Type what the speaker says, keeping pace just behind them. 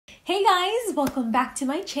Hey guys, welcome back to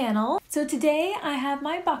my channel. So today I have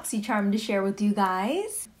my Boxycharm to share with you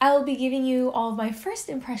guys. I will be giving you all of my first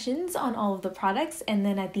impressions on all of the products, and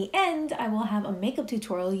then at the end I will have a makeup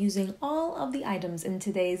tutorial using all of the items in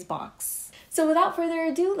today's box. So without further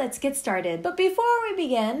ado, let's get started. But before we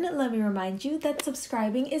begin, let me remind you that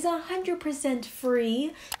subscribing is 100%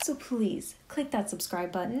 free, so please click that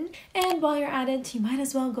subscribe button. And while you're at it, you might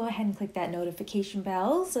as well go ahead and click that notification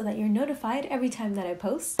bell so that you're notified every time that I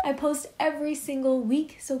post. I post every single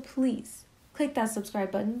week, so please click that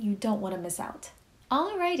subscribe button. You don't want to miss out.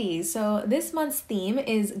 Alrighty, so this month's theme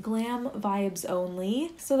is glam vibes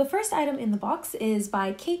only. So the first item in the box is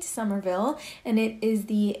by Kate Somerville, and it is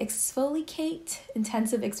the Exfoliate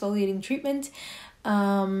Intensive Exfoliating Treatment.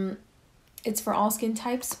 It's for all skin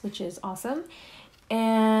types, which is awesome.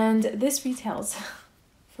 And this retails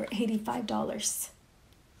for $85.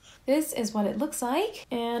 This is what it looks like,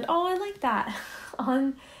 and oh, I like that.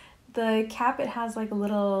 On the cap, it has like a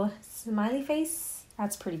little smiley face.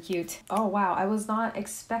 That's pretty cute. Oh wow, I was not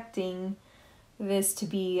expecting this to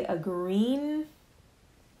be a green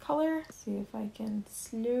color. Let's see if I can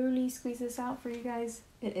slowly squeeze this out for you guys.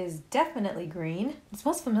 It is definitely green. It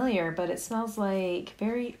smells familiar, but it smells like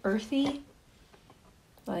very earthy.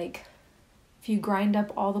 Like if you grind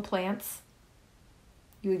up all the plants,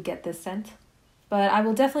 you would get this scent. But I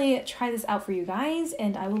will definitely try this out for you guys,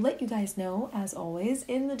 and I will let you guys know, as always,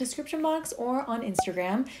 in the description box or on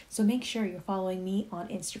Instagram. So make sure you're following me on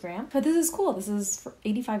Instagram. But this is cool. This is for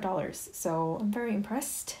 $85. So I'm very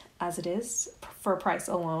impressed as it is for price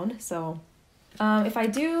alone. So if I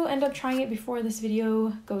do end up trying it before this video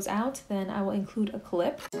goes out, then I will include a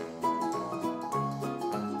clip.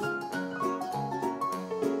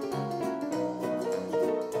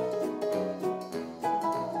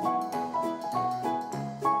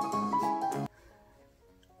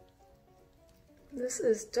 This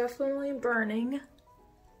is definitely burning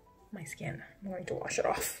my skin. I'm going to wash it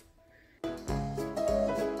off.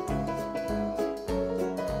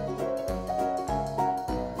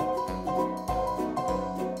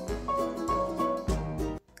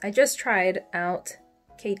 I just tried out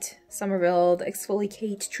Kate Somerville, the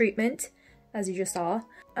Exfoliate treatment, as you just saw.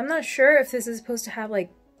 I'm not sure if this is supposed to have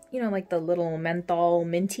like, you know, like the little menthol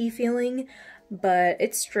minty feeling, but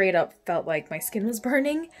it straight up felt like my skin was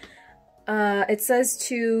burning. It says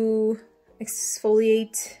to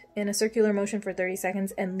exfoliate in a circular motion for 30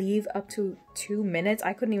 seconds and leave up to 2 minutes.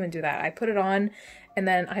 I couldn't even do that. I put it on and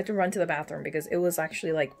then I had to run to the bathroom because it was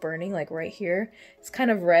actually like burning, like right here. It's kind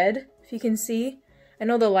of red, if you can see. I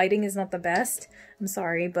know the lighting is not the best. I'm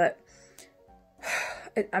sorry, but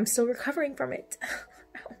I'm still recovering from it.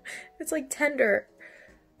 It's like tender.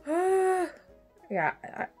 Yeah,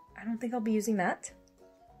 I don't think I'll be using that.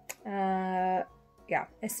 Yeah,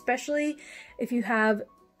 especially if you have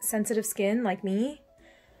sensitive skin like me,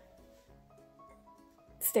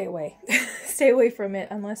 stay away. Stay away from it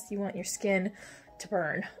unless you want your skin to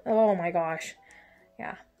burn. Oh my gosh.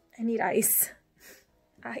 Yeah, I need ice.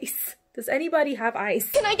 Ice. Does anybody have ice?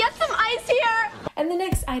 Can I get some ice here? And the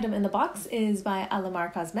next item in the box is by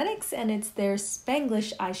Rockins Cosmetics, and it's their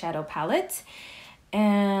Spanglish eyeshadow palette.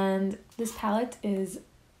 And this palette is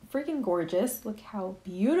freaking gorgeous. Look how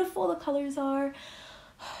beautiful the colors are.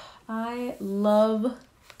 I love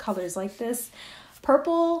colors like this.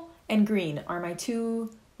 Purple and green are my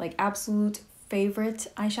two like absolute favorite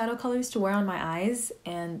eyeshadow colors to wear on my eyes,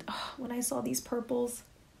 and when I saw these purples,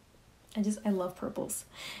 I love purples.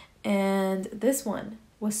 And this one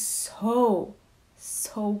was so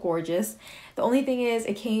gorgeous. The only thing is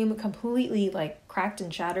it came completely like cracked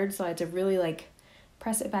and shattered, so I had to really like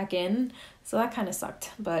press it back in, so that kind of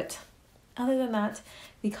sucked. But other than that,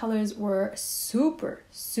 the colors were super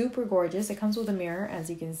gorgeous. It comes with a mirror, as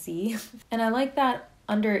you can see. And I like that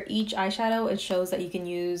under each eyeshadow it shows that you can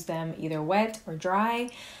use them either wet or dry.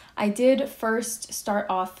 I did first start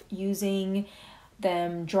off using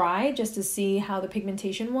them dry just to see how the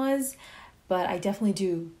pigmentation was, but I definitely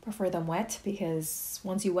do prefer them wet because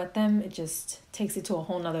once you wet them, it just takes it to a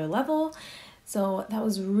whole nother level. So that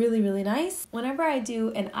was really nice. Whenever I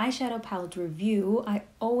do an eyeshadow palette review, I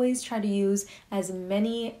always try to use as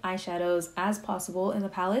many eyeshadows as possible in the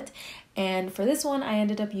palette. And for this one, I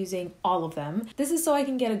ended up using all of them. This is so I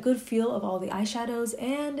can get a good feel of all the eyeshadows,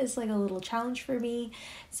 and it's like a little challenge for me.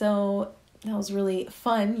 So that was really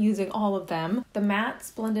fun using all of them. The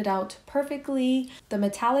mattes blended out perfectly. The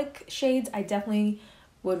metallic shades, I definitely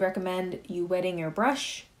would recommend you wetting your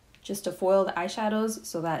brush just to foil the eyeshadows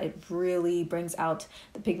so that it really brings out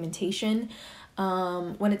the pigmentation.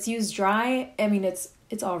 When it's used dry, I mean, it's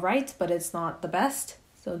all right, but it's not the best.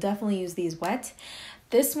 So definitely use these wet.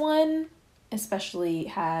 This one especially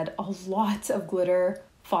had a lot of glitter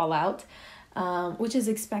fallout, which is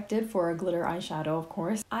expected for a glitter eyeshadow, of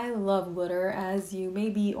course. I love glitter, as you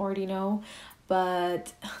maybe already know,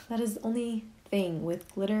 but that is the only thing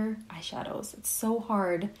with glitter eyeshadows. It's so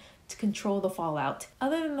hard to control the fallout.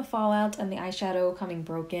 Other than the fallout and the eyeshadow coming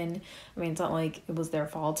broken, I mean, it's not like it was their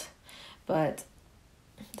fault, but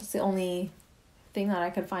that's the only thing that I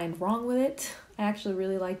could find wrong with it. I actually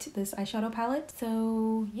really liked this eyeshadow palette,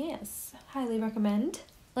 so yes, highly recommend.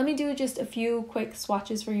 Let me do just a few quick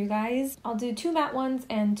swatches for you guys. I'll do 2 matte ones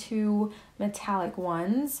and 2 metallic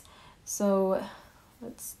ones. So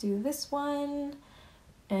let's do this one,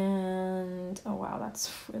 and oh wow,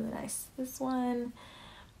 that's really nice. This one,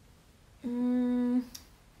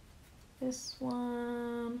 this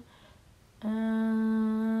one,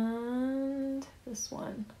 and this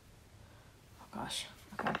one. Oh gosh,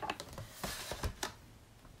 okay.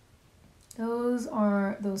 Those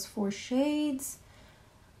are those 4 shades.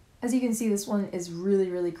 As you can see, this one is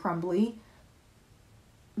really crumbly,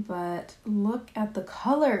 but look at the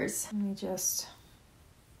colors. Let me just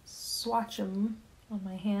swatch them on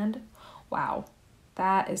my hand. Wow,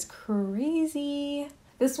 that is crazy.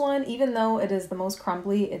 This one, even though it is the most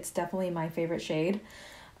crumbly, it's definitely my favorite shade.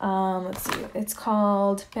 Let's see, it's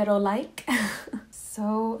called Pero Like.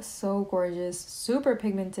 So gorgeous, super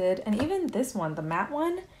pigmented. And even this one, the matte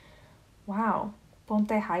one, wow,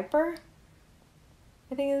 Ponte Hyper,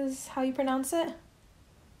 I think is how you pronounce it.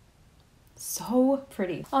 So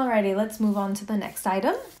pretty. Alrighty, let's move on to the next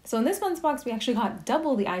item. So in this month's box, we actually got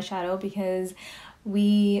double the eyeshadow because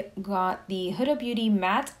we got the Huda Beauty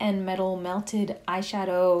Matte and Metal Melted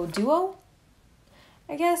Eyeshadow Duo,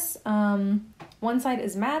 I guess. One side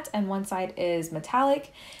is matte and one side is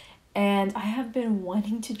metallic. And I have been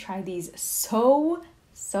wanting to try these so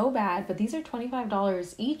bad, but these are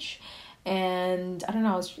 $25 each. And I don't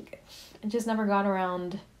know, I just never got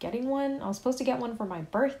around getting one. I was supposed to get one for my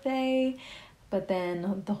birthday, but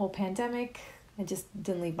then the whole pandemic, I just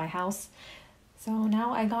didn't leave my house. So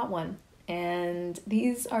now I got one, and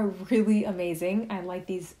these are really amazing. I like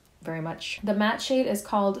these very much. The matte shade is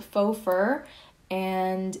called Faux Fur,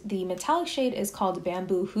 and the metallic shade is called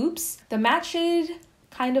Bamboo Hoops. The matte shade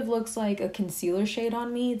kind of looks like a concealer shade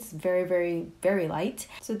on me. It's very light.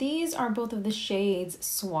 So these are both of the shades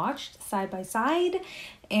swatched side by side,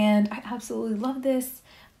 and I absolutely love this.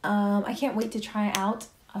 I can't wait to try out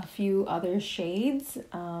a few other shades.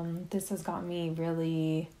 This has got me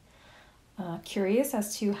really curious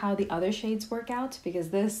as to how the other shades work out, because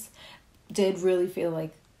this did really feel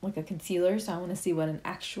like a concealer, so I want to see what an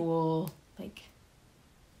actual like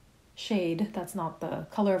shade that's not the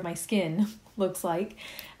color of my skin looks like,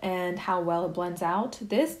 and how well it blends out.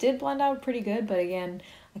 This did blend out pretty good, but again,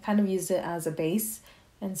 I kind of used it as a base,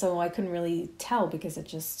 and so I couldn't really tell because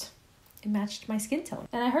it matched my skin tone.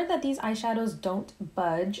 And I heard that these eyeshadows don't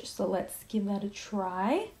budge, so let's give that a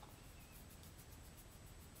try.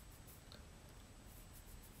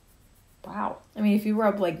 Wow. I mean, if you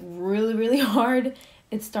rub like really hard,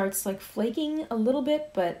 it starts like flaking a little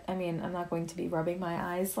bit, but I mean, I'm not going to be rubbing my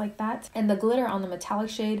eyes like that. And the glitter on the metallic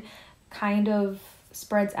shade kind of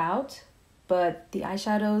spreads out, but the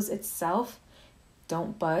eyeshadows itself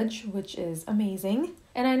don't budge, which is amazing.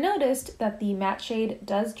 And I noticed that the matte shade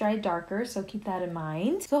does dry darker, so keep that in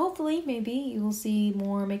mind. So hopefully, maybe you will see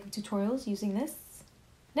more makeup tutorials using this.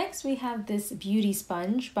 Next, we have this beauty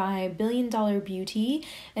sponge by Billion Dollar Beauty,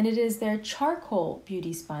 and it is their charcoal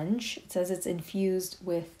beauty sponge. It says it's infused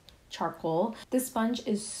with charcoal. This sponge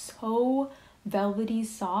is so velvety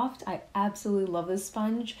soft. I absolutely love this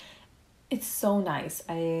sponge. It's so nice.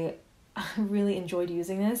 I really enjoyed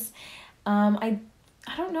using this. I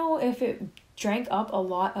don't know if it drank up a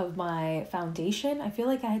lot of my foundation. I feel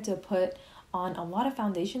like I had to put on a lot of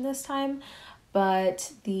foundation this time,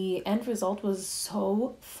 but the end result was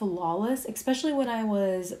so flawless, especially when I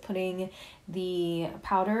was putting the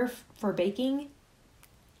powder for baking.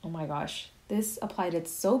 Oh my gosh, this applied it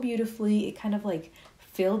so beautifully. It kind of like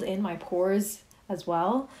filled in my pores as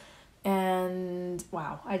well. And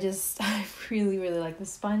wow, I really like the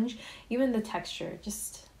sponge. Even the texture,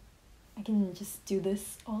 I can just do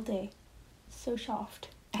this all day. So soft.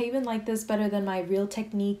 I even like this better than my Real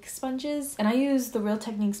Technique sponges. And I use the Real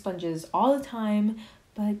Technique sponges all the time,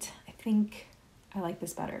 but I think I like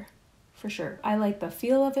this better, for sure. I like the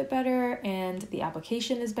feel of it better, and the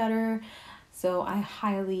application is better. So I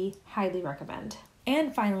highly recommend.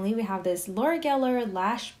 And finally, we have this Laura Geller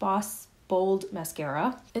Lash Boss Bold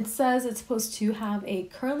Mascara. It says it's supposed to have a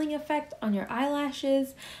curling effect on your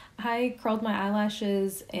eyelashes. I curled my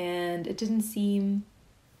eyelashes and it didn't seem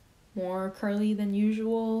more curly than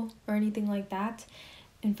usual or anything like that.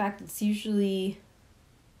 In fact, it's usually,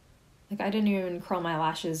 like, I didn't even curl my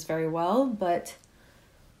lashes very well, but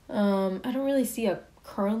I don't really see a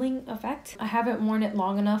curling effect. I haven't worn it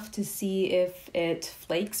long enough to see if it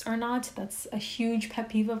flakes or not. That's a huge pet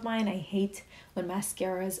peeve of mine. I hate when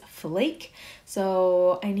mascaras flake.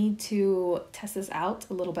 So I need to test this out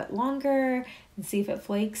a little bit longer and see if it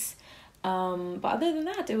flakes. But other than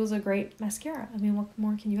that, it was a great mascara. I mean, what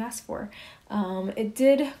more can you ask for? It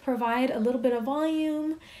did provide a little bit of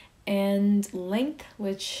volume and length,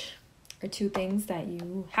 which are two things that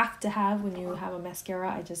you have to have when you have a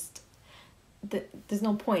mascara. There's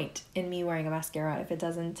no point in me wearing a mascara if it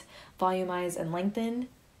doesn't volumize and lengthen,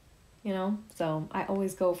 you know? So I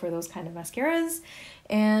always go for those kind of mascaras,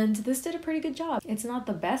 and this did a pretty good job. It's not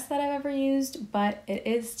the best that I've ever used, but it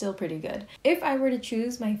is still pretty good. If I were to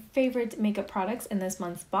choose my favorite makeup products in this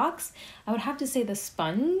month's box, I would have to say the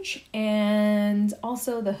sponge and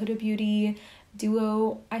also the Huda Beauty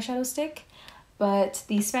Duo eyeshadow stick, but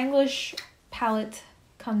the Spanglish palette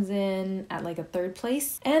comes in at like a third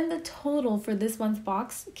place, and the total for this month's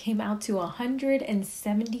box came out to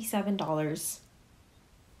 $177.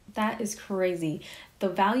 That is crazy. The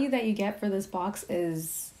value that you get for this box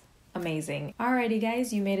is amazing. Alrighty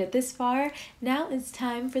guys, you made it this far. Now it's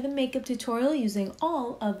time for the makeup tutorial using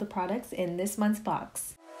all of the products in this month's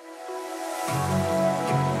box.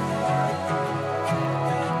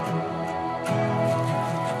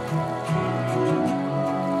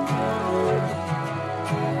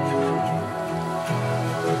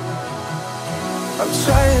 I'm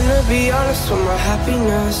trying to be honest with my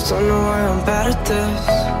happiness. Don't know why I'm bad at this.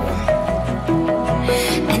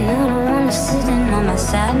 And I don't wanna sit in on my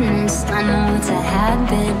sadness. I know it's a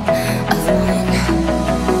habit of mine.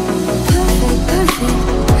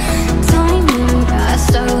 Perfect timing. I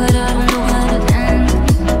start what I don't know how to end.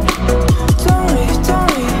 Don't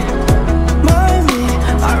mind me.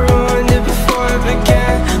 I ruined it before it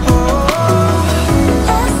began.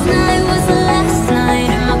 Last night was the last night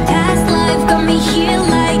in my past life. Got me here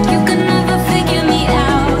like you could never figure me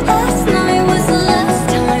out. Last night was the last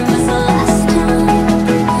time, was the last time.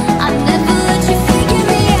 I never let you figure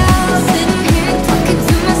me out. Sitting here talking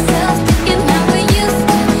to myself, thinking how we're used.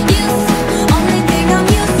 Only thing I'm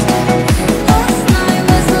used to. Last night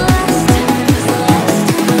was the last time, was the last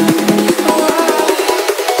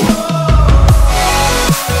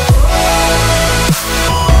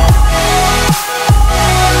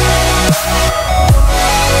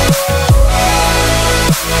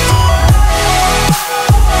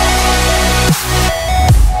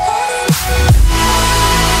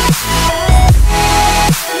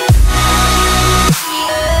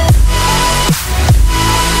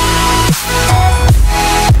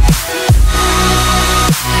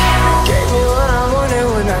Gave me what I wanted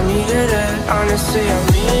when I needed it. Honestly, I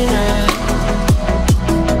mean it.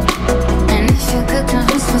 And if you could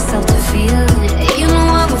convince myself to feel it, you know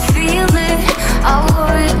I would feel it, I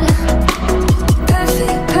would.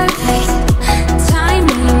 Perfect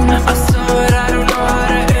timing. I saw it, I don't know how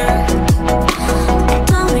to end.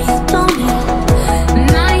 Don't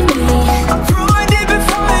mind me. I ruined it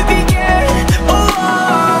before it began.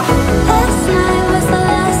 Last night was the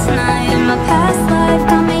last night in my past life.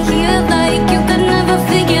 Got me here like you could never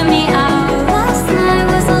figure me out. Last night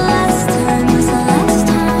was the last time, was the last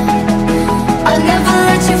time. I'll never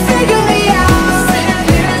let you figure me out.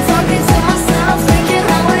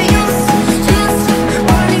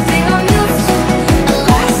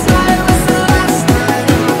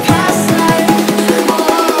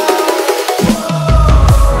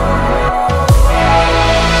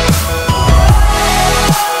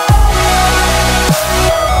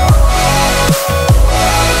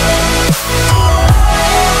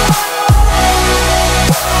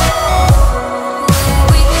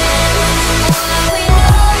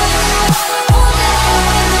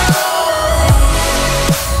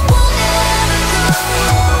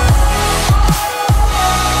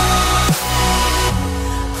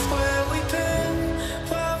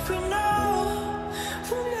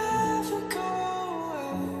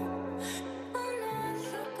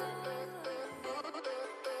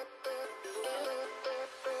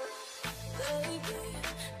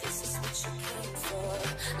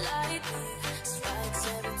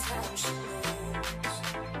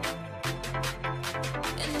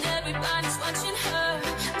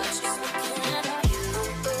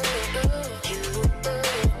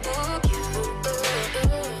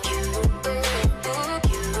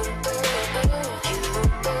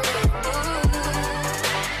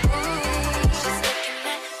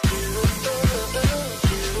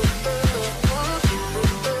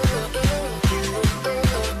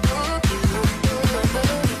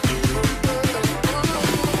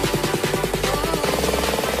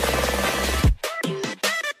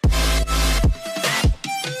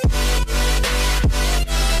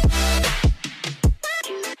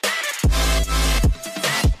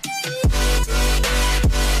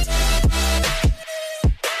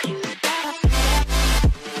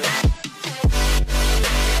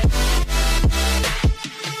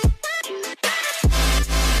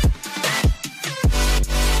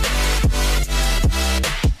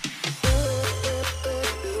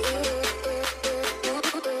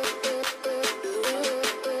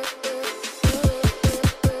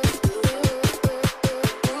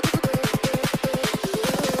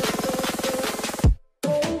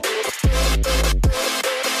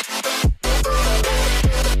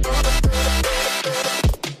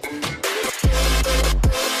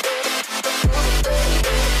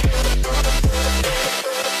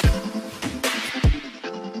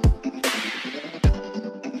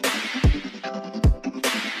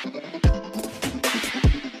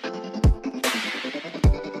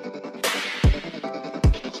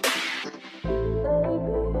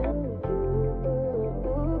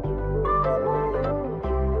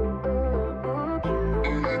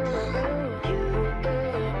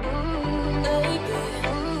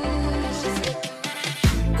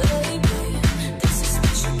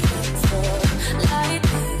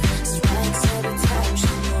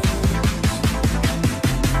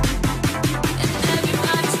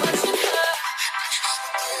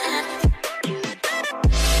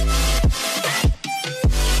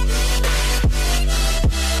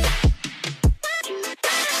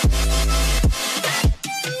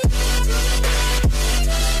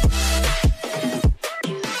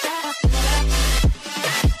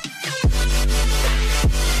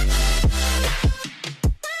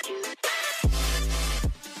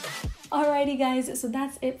 Alrighty guys, so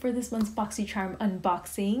that's it for this month's Boxycharm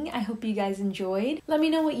unboxing. I hope you guys enjoyed. Let me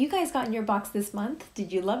know what you guys got in your box this month.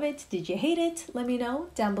 Did you love it? Did you hate it? Let me know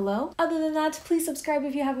down below. Other than that, please subscribe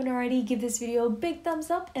if you haven't already. Give this video a big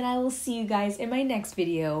thumbs up, and I will see you guys in my next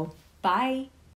video. Bye!